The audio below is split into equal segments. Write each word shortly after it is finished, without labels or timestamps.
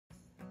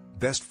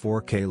Best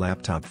 4K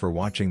laptop for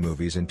watching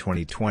movies in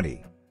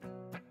 2020.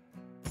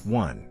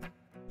 1.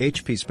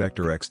 HP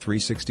Spectre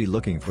X360.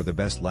 Looking for the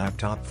best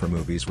laptop for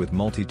movies with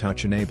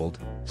multi-touch enabled,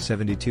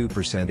 72%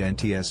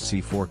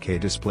 NTSC 4K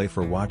display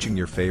for watching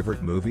your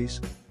favorite movies?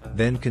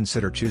 Then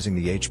consider choosing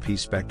the HP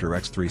Spectre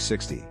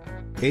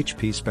X360.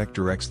 HP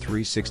Spectre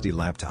X360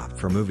 laptop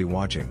for movie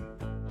watching.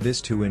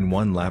 This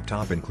 2-in-1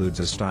 laptop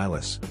includes a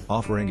stylus,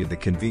 offering you the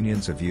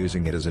convenience of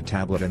using it as a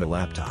tablet and a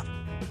laptop.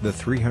 The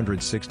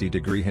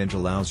 360-degree hinge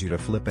allows you to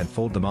flip and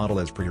fold the model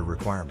as per your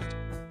requirement.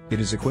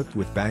 It is equipped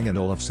with Bang &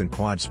 Olufsen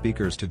quad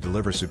speakers to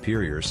deliver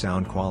superior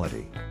sound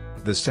quality.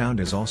 The sound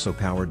is also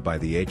powered by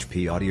the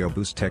HP Audio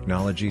Boost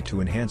technology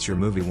to enhance your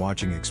movie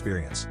watching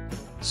experience.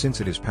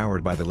 Since it is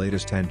powered by the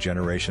latest 10th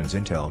generation's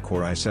Intel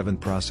Core i7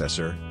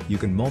 processor, you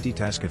can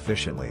multitask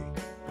efficiently.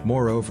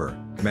 Moreover,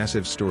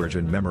 massive storage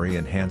and memory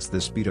enhance the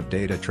speed of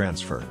data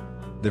transfer.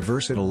 The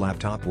versatile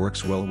laptop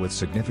works well with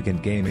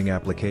significant gaming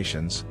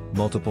applications,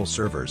 multiple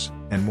servers,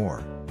 and more.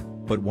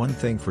 But one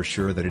thing for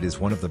sure, that it is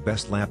one of the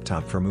best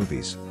laptop for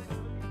movies.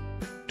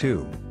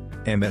 2.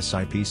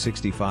 MSIP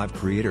 65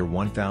 Creator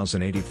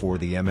 1084.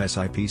 The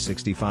MSIP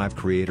 65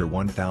 Creator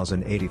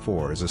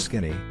 1084 is a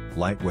skinny,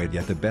 lightweight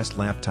yet the best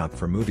laptop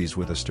for movies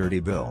with a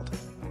sturdy build.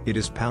 It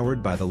is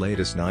powered by the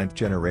latest 9th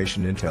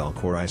generation Intel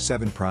Core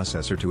i7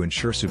 processor to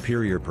ensure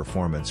superior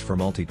performance for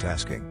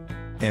multitasking.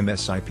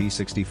 MSIP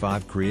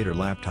 65 Creator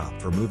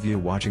laptop for movie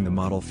watching. The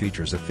model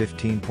features a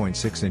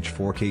 15.6-inch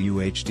 4K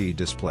UHD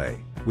display,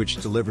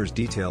 which delivers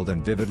detailed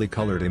and vividly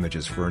colored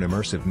images for an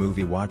immersive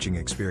movie watching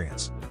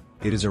experience.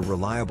 It is a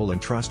reliable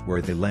and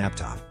trustworthy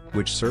laptop,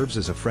 which serves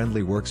as a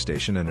friendly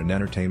workstation and an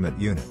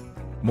entertainment unit.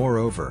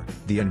 Moreover,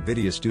 the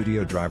NVIDIA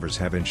Studio drivers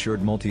have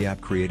ensured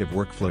multi-app creative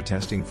workflow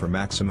testing for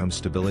maximum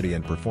stability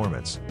and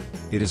performance.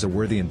 It is a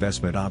worthy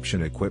investment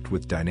option equipped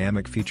with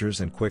dynamic features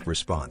and quick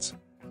response.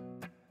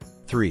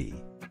 3.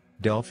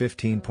 Dell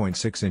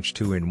 15.6-inch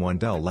 2-in-1.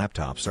 Dell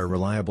laptops are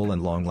reliable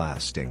and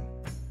long-lasting.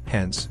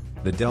 Hence,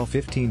 the Dell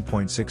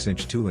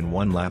 15.6-inch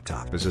 2-in-1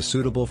 laptop is a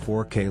suitable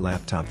 4K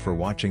laptop for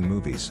watching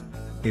movies.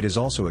 It is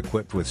also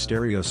equipped with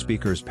stereo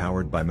speakers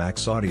powered by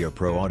Max Audio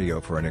Pro Audio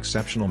for an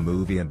exceptional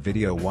movie and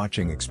video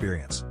watching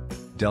experience.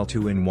 Dell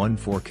 2-in-1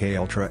 4K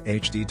Ultra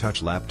HD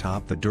Touch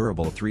Laptop. The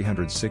durable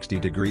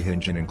 360-degree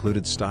hinge and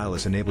included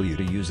stylus enable you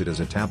to use it as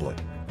a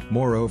tablet.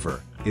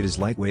 Moreover, it is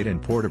lightweight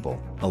and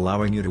portable,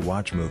 allowing you to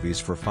watch movies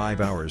for 5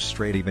 hours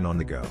straight even on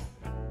the go.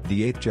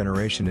 The 8th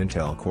generation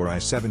Intel Core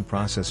i7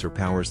 processor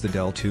powers the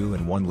Dell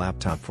 2-in-1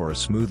 laptop for a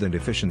smooth and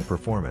efficient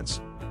performance.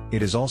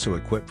 It is also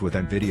equipped with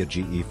NVIDIA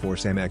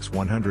GeForce MX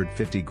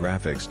 150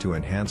 graphics to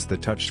enhance the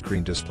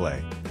touchscreen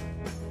display.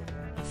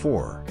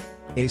 4.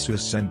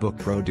 Asus ZenBook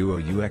Pro Duo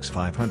UX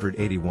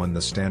 581. The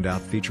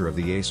standout feature of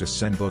the Asus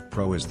ZenBook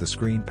Pro is the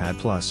ScreenPad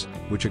Plus,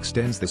 which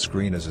extends the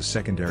screen as a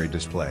secondary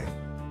display.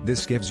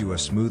 This gives you a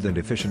smooth and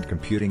efficient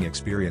computing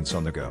experience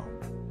on the go.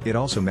 It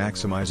also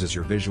maximizes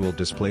your visual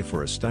display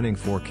for a stunning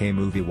 4K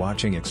movie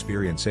watching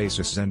experience.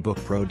 Asus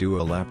ZenBook Pro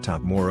Duo laptop.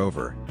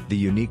 Moreover, the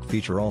unique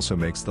feature also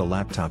makes the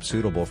laptop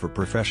suitable for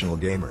professional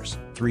gamers,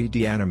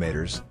 3D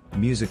animators,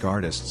 music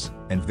artists,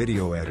 and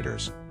video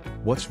editors.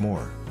 What's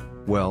more?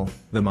 Well,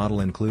 the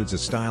model includes a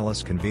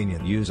stylus,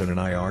 convenient use, and an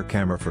IR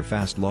camera for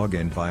fast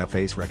login via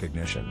face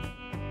recognition.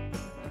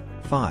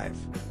 5.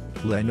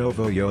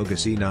 Lenovo Yoga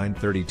C9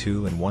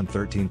 32-in-1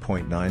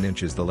 13.9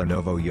 inches. The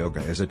Lenovo Yoga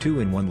is a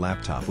 2-in-1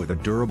 laptop with a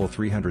durable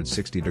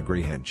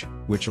 360-degree hinge,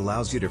 which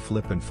allows you to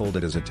flip and fold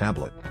it as a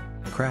tablet.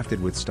 Crafted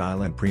with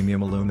style and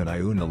premium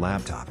aluminum, the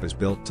laptop is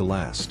built to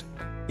last.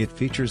 It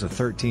features a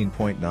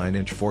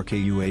 13.9-inch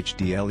 4K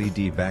UHD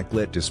LED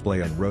backlit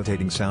display and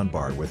rotating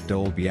soundbar with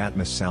Dolby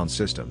Atmos sound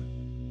system.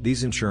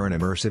 These ensure an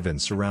immersive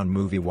and surround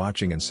movie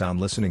watching and sound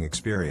listening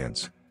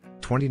experience.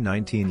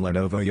 2019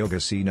 Lenovo Yoga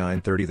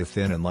C930. The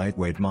thin and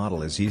lightweight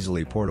model is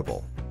easily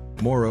portable.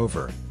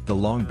 Moreover, the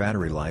long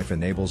battery life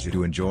enables you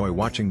to enjoy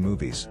watching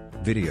movies,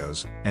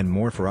 videos, and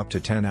more for up to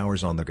 10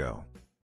 hours on the go.